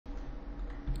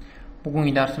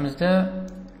Bugungi darsimizda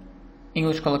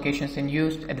English collocations in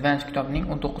use advanced kitobining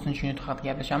 19-unit haqida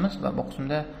gaplashamiz va bu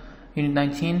qismda Unit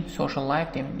 19 social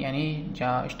life, ya'ni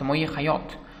ijtimoiy hayot,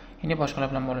 ya'ni boshqalar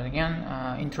bilan bo'ladigan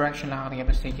interactionlar haqida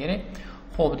gaplashsak kerak.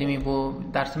 Xo'p, demak bu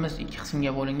darsimiz ikki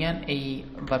qismga bo'lingan, A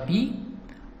va B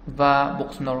va bu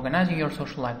qismda organizing your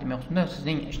social life demak qismda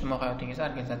sizning ijtimoiy hayotingizni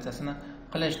organizatsiyasini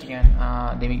qilish degan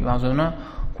demak mavzuni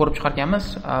ko'rib chiqarganmiz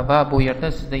va bu yerda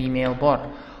sizda email bor.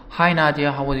 Hi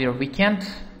Nadia, how was your weekend?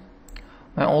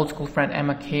 My old school friend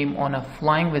Emma came on a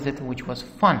flying visit, which was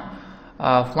fun.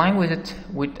 Flying visit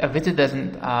with a visit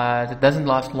doesn't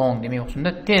last long. Demak,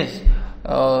 shunda tez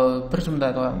bir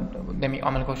zumda demak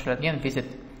amalga oshiriladigan visit,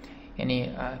 ya'ni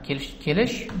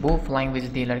kelish bu flying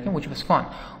visit deyilar ekan, which was fun.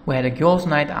 We had a girls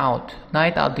night out.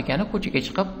 Night out degani ko'chaga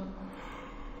chiqib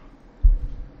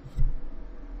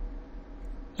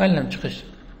aylanib chiqish.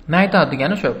 Night out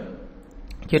degani shu.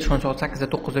 Kechqurun soat 8 da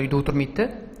 9 da uyda o'tirmaydi,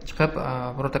 chiqib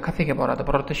birorta kafega boradi,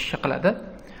 birorta shisha qiladi,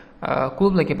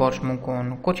 klublarga borish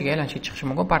mumkin, ko'chaga aylanishga chiqish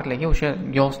mumkin, parklarga. O'sha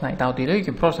girls night out deyiladi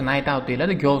yoki просто night out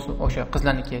deyiladi. Girls o'sha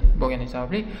qizlarniki bo'lgani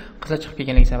sababli, qizlar chiqib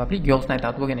kelganligi sababli girls night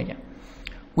out bo'lgan ekan.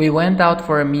 We went out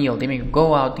for a meal. Demak,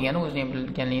 go out degani o'zing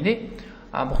bilganingdek,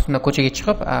 bu qismda ko'chaga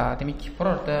chiqib, demak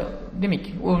birorta demak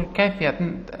u kayfiyatni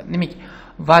demak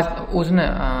va o'zini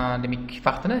demak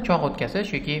vaqtini chog'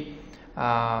 o'tkazish yoki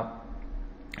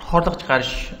hordiq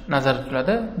chiqarish nazarda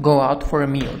tutiladi. Go out for a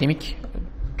meal demak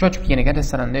cho'chib kelgan ekan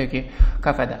restoranda yoki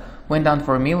kafeda. Went down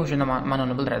for a meal o'shani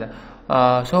ma'noni bildiradi.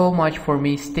 So much for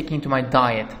me sticking to my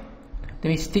diet.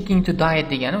 Demak, sticking to diet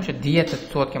degani o'sha diyeta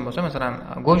tutayotgan bo'lsa, masalan,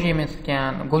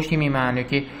 go'sht yemayman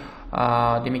yoki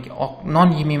demak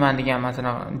non yemayman degan,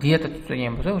 masalan, diyeta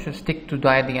tutadigan bo'lsa, o'sha stick to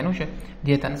diet degani o'sha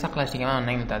diyetani saqlash degan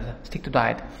ma'noni anglatadi. Stick to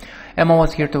diet. Emma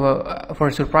was here for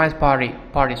a surprise party.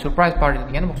 Surprise party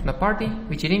degani bu qismda party,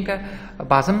 вечеринка,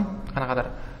 bazm, qanaqadir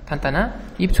tantana,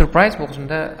 ib surprise bu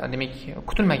qismda demak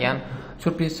kutilmagan,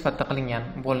 surpriz sifatida qilingan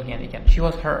bo'lgan ekan.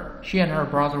 She and her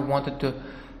brother wanted to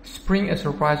spring a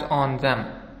surprise on them.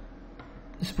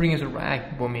 Spring a surprise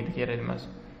bo'lmaydi, kerak emas.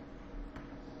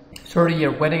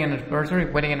 30-year wedding anniversary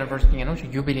degani o'sha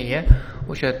yubileyga,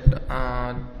 o'sha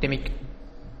demak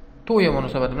to'y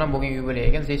munosabati bilan bo'lgan yubiley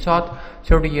ekan. They thought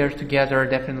 30 years together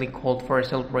definitely called for a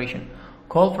celebration.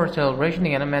 Call for celebration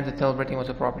degani meant that celebrating was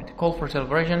appropriate. Call for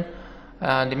celebration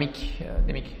demak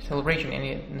celebration,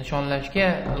 ya'ni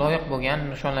nishonlashga loyiq bo'lgan,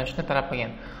 nishonlashni talab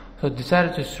qilgan. So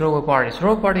decided to throw a party.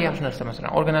 Throw a party yaxshi narsa,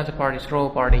 masalan, organize a party, throw a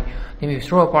party. Demak,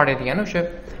 throw a party degani o'sha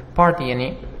party,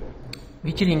 ya'ni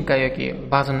вечеринка yoki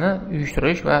bazmni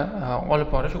uyushtirish va olib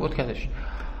borish, o'tkazish.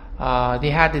 They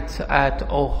had it at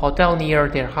a hotel near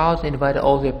their house, invited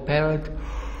all their parents,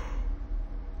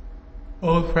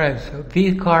 all friends.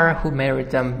 Vikar, who married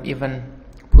them, even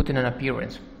put in an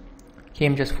appearance.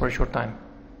 Came just for a short time.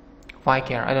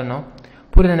 Vikar, I don't know.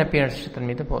 Put in an appearance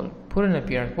aytilmaydi. Put in an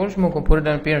appearance bo'lishi mumkin. Put in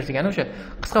an appearance degani o'sha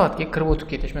qisqa vaqtga kirib o'tib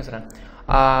ketish, masalan.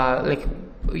 Like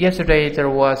yesterday there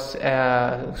was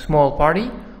a small party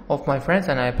of my friends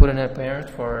and I put in an appearance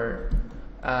for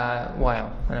a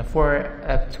while, and for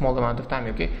a small amount of time.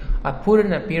 Okay, I put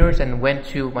in an appearance and went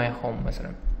to my home,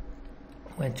 masalan.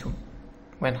 Went to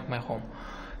my home.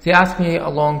 They asked me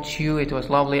along too. It was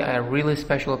lovely. A really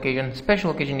special occasion. Special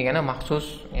occasion degani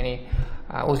maxsus, ya'ni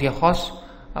o'ziga xos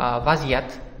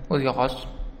vaziyat, o'ziga xos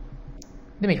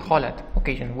demak holat.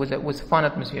 Occasion was a fun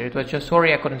atmosphere. It was just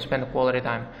sorry I couldn't spend quality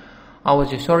time. I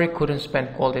was just sorry couldn't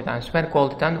spend quality time. Spend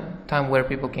quality time where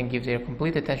people can give their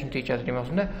complete attention to each other.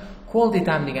 Demakda quality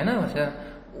time degani o'sha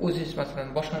o'zingiz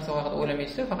masalan boshqa narsa haqida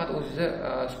o'ylamaysiz, faqat o'zingizni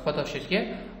suhbatlashishga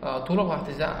to'liq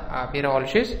vaqtingizni bera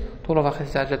olishingiz, to'liq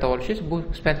vaqtingizni ajrata olishingiz, bu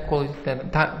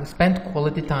spend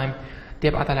quality time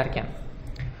deb atalar ekan.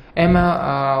 Emma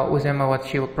was what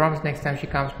she would promise next time she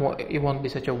comes. It won't be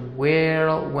such a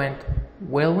whirlwind,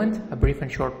 a brief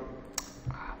and short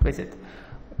visit.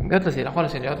 Is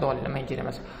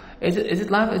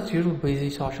it life as usual, busy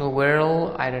social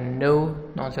whirl? I don't know,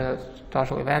 nonsense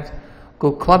social events.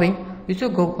 Go clubbing. You still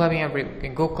go clubbing every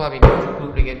weekend. Go clubbing.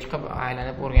 Klublarga chiqib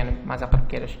aylanib o'rganib maza qilib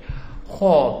kelish.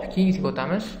 Xo'p, keyingiga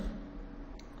o'tamiz.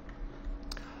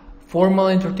 Formal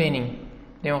entertaining.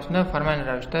 Demakda formal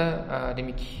ravishda,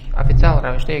 demak ofitsial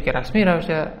ravishda yoki rasmiy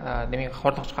ravishda demak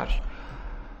hordiq chiqarish.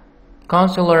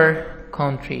 Consular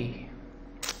country.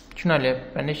 Tushunarli.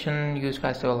 Nation Youth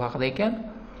Festival haqida ekan.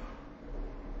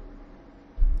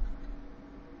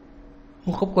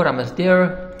 O'qib ko'ramiz.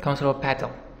 Dear Councillor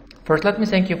Patel, first let me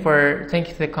thank you to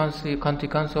the County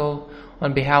Council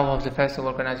on behalf of the festival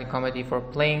organizing committee for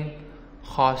playing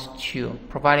host to,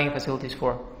 providing facilities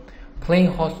for playing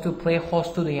host to. Play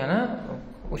host to degani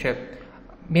o'sha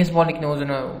mezbonlikni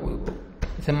o'zini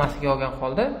zimmasiga olgan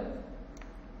holda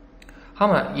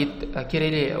hamma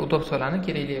kerakli udobstvolarni,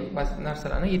 kerakli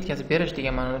narsalarni yetkazib berish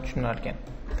degan ma'noda tushunar ekan.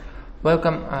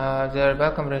 Welcome, their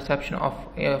welcome reception of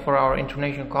for our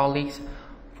international colleagues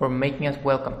for making us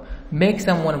welcome. Make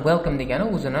someone welcome degani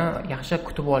o'zini yaxshi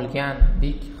kutib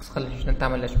olgandek his qilishni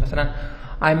ta'minlash. Masalan,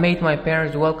 I made my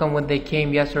parents welcome when they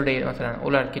came yesterday. Masalan,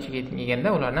 ular kechaga kelganda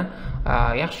ularni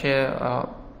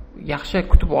yaxshi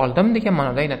kutib oldim degan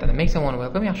ma'noda aytadi. Make someone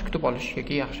welcome, yaxshi kutib olish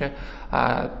yoki yaxshi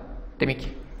demak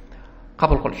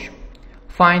qabul qilish.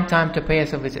 Find time to pay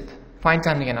us a visit. Find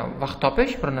time degani vaqt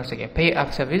topish bir narsaga. Pay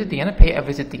us a visit degani pay a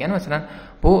visit degani masalan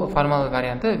bu formal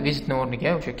varianti visitni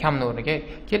o'rniga o'sha kamni o'rniga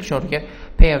kelish o'rniga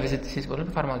pay a visit desangiz bo'ladi.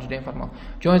 Formal juda informal.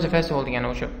 Join the festival degani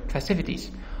o'sha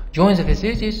festivities. Join the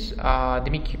festivities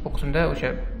demak bu qismda o'sha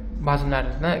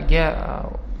bazmlarga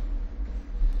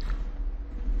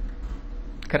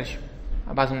kirish.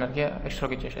 Bazmlarga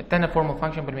ishtirok etish. Then a formal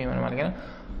function bilmayman nimaligini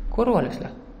ko'rib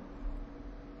olasizlar.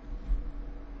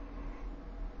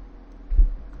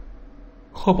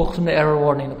 Xo'p, bu qismda error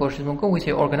warningni ko'rishingiz mumkin. We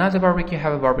say organize a barbecue,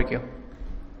 have a barbecue.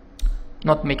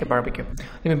 Not make a barbecue.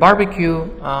 Demak, barbecue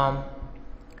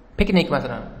picnic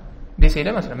masalan.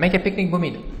 Desanglar masalan, make a picnic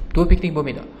bo'lmaydi. Do picnic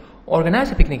bo'lmaydi.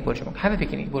 Organize a picnic bo'lishi mumkin. Have a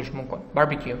picnic bo'lishi mumkin.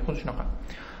 Barbecue xuddi shunaqa.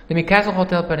 Demak, castle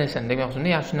hotel person demak qismda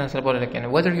yaxshi narsalar bo'lar ekan.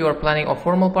 Whether you are planning a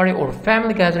formal party or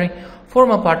family gathering,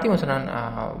 formal party masalan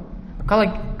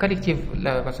kollektiv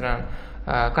masalan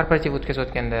korporativ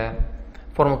o'tkazayotganda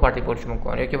formal party bo'lishi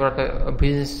mumkin yoki birorta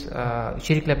biznes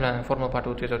sheriklar bilan formal party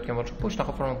o'tkazayotgan bo'lsa, bu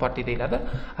shunaqa formal party deyiladi.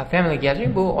 Family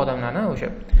gathering bu odamlarni o'sha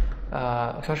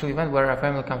social event where a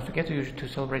family comes together usually to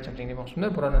celebrate something demoqchimda.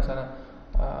 Biror narsani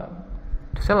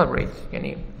to celebrate,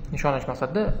 ya'ni nishonlash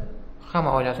maqsadida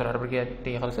hamma oila a'zolari birga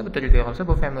yig'ilsa, bitta joyga yig'ilsa,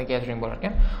 bu family gathering bo'lar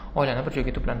ekan. Oilani bir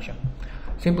joyga to'planishi.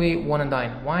 Simply wine and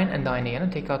dine. Wine and dine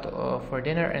degani take out for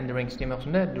dinner and drinks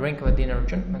demoqchimda. Drink va dinner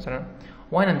uchun masalan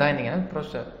wine and dine degani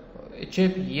prosta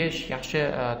ichib, yeyish, yaxshi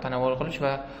tanovul qilish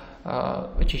va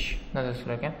ichish nazarda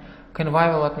tutilgan.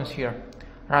 Convivial atmosphere.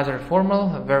 Rather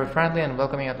formal, very friendly and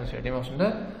welcoming atmosphere. Demoqchimda,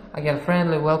 agar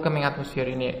friendly, welcoming atmosphere,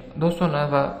 ya'ni do'stona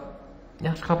va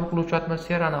yaxshi qabul qiluvchi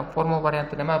atmosferani formal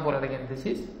varianti nima bo'ladi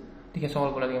desangiz, degan savol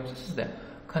bo'ladigan bo'lsa sizda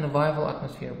convivial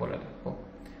atmosphere bo'ladi.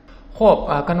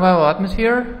 Xo'p, convivial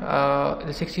atmosphere,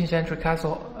 the 16th century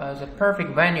castle is a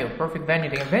perfect venue. Perfect venue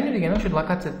degani o'sha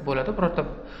lokatsiya bo'ladi. Birorta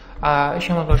ish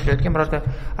amalga oshirilayotgan, birorta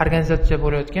organizatsiya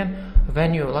bo'layotgan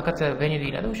venue, lokatsiya venue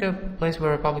deyiladi. O'sha place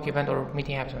where a public event or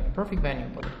meeting happens. Perfect venue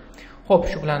bo'ladi. Xo'p,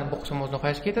 shu bilan bu qism o'z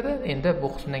nihoyasiga yetadi. Endi bu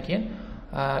qismdan keyin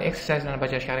exerciselarni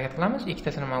bajarishga harakat qilamiz.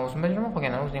 Ikkitasini men o'zim bajaraman,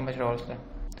 qolganlarini o'zing bajara olasizlar.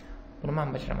 Buni men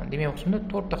bajaraman. Demak, bu qismda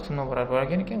 4 ta qismdan iborat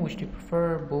bo'lgan ekan. Which do you prefer?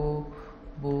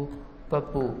 Bu va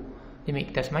bu. Demak,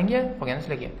 ikkitasi menga, qolgani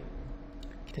sizlarga.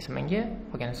 Ikkitasi menga,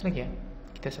 qolgani sizlarga.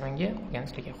 Ikkitasi menga, qolgani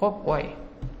sizlarga. Xo'p, voy.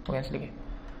 Qolgani sizlarga.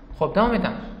 Xo'p, davom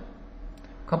etamiz.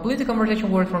 Complete the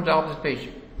conversation word from the opposite page.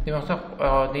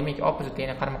 Demak, opposite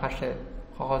ya'ni qarama-qarshi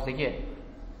qog'ozdagi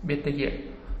betdagi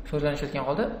so'zlarni ishlatgan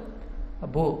holda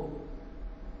bu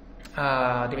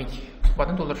demak,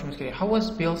 suhbatni to'ldirishimiz kerak. How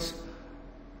was Bill's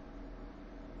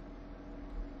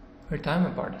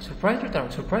retirement party?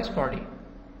 Surprise party.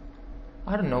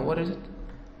 I don't know, what is it?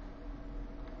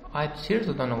 I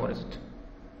seriously don't know what is it.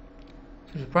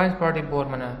 So surprise party board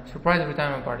mana surprise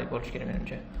retirement party bo'lishi kerak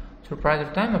menimcha. Surprise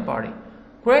retirement party.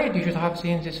 Great, you should have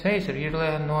seen his face. I really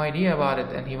had no idea about it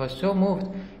and he was so moved.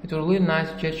 It was a really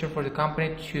nice gesture for the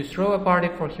company to throw a party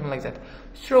for him like that.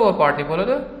 Throw a party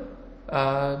bo'ladi.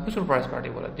 Bu surprise party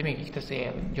bo'ladi. Demak, ikkitasi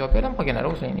javob berdim, qolganlari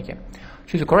o'zingizga.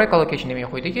 Choose the correct collocation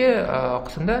demak qo'ydiki,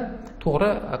 qismda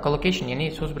to'g'ri collocation, ya'ni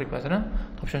so'z birikmasini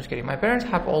topishimiz kerak. My parents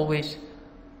have always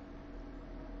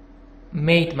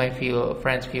made my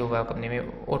friends feel welcome.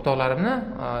 Demak, o'rtoqlarimni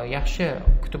yaxshi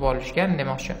kutib olishgan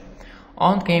demoqchi.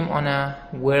 Aunt came on a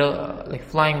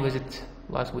flying visit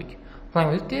last week.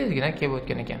 Flying visit tezgina kelib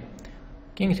o'tgan ekan.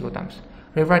 Keyingisiga o'tamiz.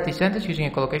 Rewrite the sentence using a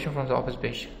collocation from the opposite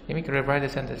page. Demak, rewrite the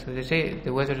sentence. They say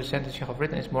whether the sentence you have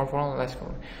written is more formal or less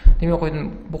formal. Demak,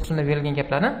 bu qismda berilgan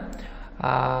gaplarni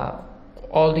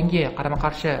oldingi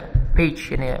qarama-qarshi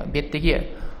page, ya'ni betdagi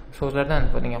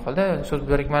so'zlardan foydalangan holda, so'z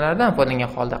birikmalaridan foydalangan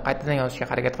holda qaytadan yozishga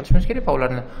harakat qilishimiz kerak va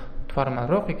ularni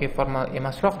formalroq yoki formal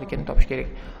emasroqligini topish kerak.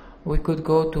 We could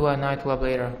go to a nightclub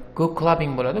later. Go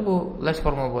clubbing bo'ladi, bu less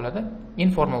formal bo'ladi,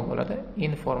 informal bo'ladi.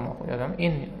 Informal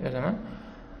yozaman.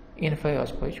 Info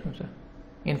yozib qo'yish bo'lsa.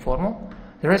 Informal.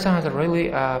 The restaurant has a really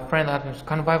friendly atmosphere,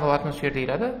 convivial atmosphere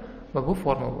deyiladi va bu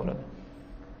formal bo'ladi.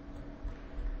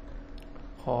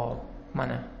 Xo'p,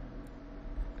 mana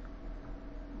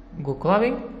go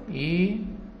clubbing и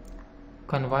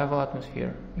convivial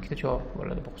atmosphere. Ikkita javob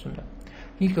bo'ladi bu qismda.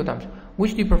 Ikkinchiga o'tamiz.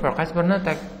 Which do you prefer? Qaysi birini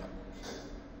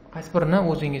qaysi birini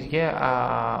o'zingizga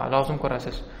lozim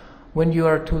ko'rasiz? When you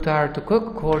are too tired to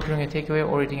cook, go ordering a takeaway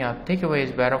or eating out. Takeaway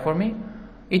is better for me.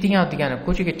 Eating out degani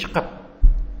ko'chaga chiqib,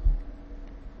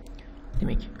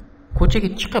 demak, ko'chaga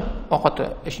chiqib ovqatni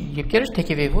yeb kelish,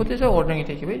 takeaway food esa ordering a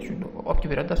takeaway shuni olib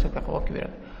kelib beradi, dastlabki qilib olib kelib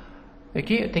beradi.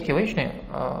 Yoki takeaway shuni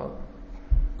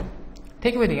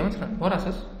takeaway degan masalan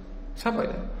borasiz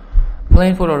Subwayda.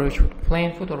 Plain food or rich food?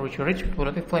 Plain food or rich food? Rich food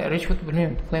bo'ladi. Rich food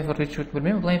bilmayman. Plain food, rich food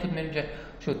bilmayman. Plain food menimcha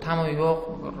shu ta'mi yo'q,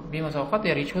 bemaza ovqat,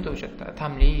 ya rich food o'sha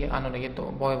ta'mli, anolaga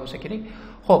boy bo'lsa kerak.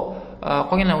 Xo'p,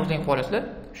 qolganlarni o'zlaring qilib olasizlar.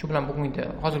 Shu bilan bugungi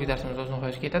hozirgi darsimiz o'z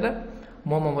nihoyasiga yetadi.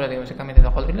 Muammo bo'ladigan bo'lsa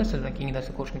kommentariyada qoldiringlar. Sizlar keyingi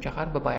darsda ko'rishguncha xayr, bye bye.